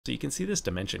So you can see this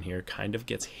dimension here kind of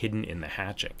gets hidden in the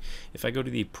hatching. If I go to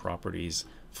the properties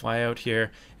flyout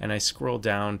here and I scroll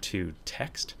down to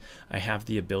text, I have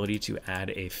the ability to add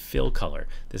a fill color.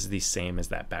 This is the same as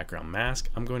that background mask.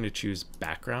 I'm going to choose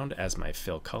background as my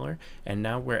fill color, and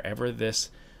now wherever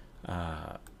this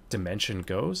dimension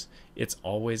goes, it's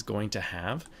always going to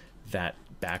have that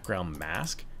background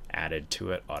mask added to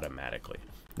it automatically.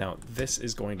 Now, this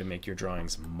is going to make your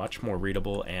drawings much more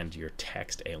readable and your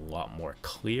text a lot more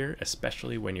clear,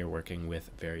 especially when you're working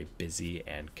with very busy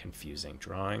and confusing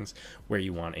drawings where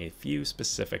you want a few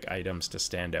specific items to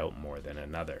stand out more than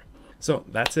another. So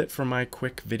that's it for my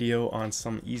quick video on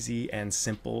some easy and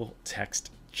simple text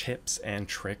tips and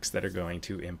tricks that are going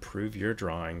to improve your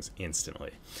drawings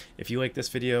instantly. If you like this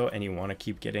video and you want to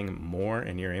keep getting more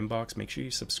in your inbox, make sure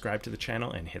you subscribe to the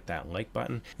channel and hit that like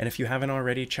button. And if you haven't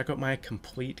already, check out my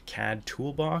complete CAD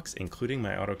toolbox, including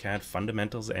my AutoCAD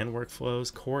Fundamentals and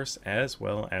Workflows course, as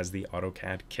well as the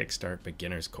AutoCAD Kickstart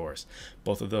Beginners course.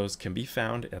 Both of those can be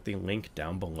found at the link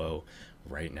down below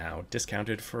right now,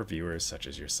 discounted for viewers such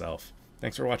as yourself.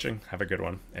 Thanks for watching, have a good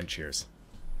one, and cheers.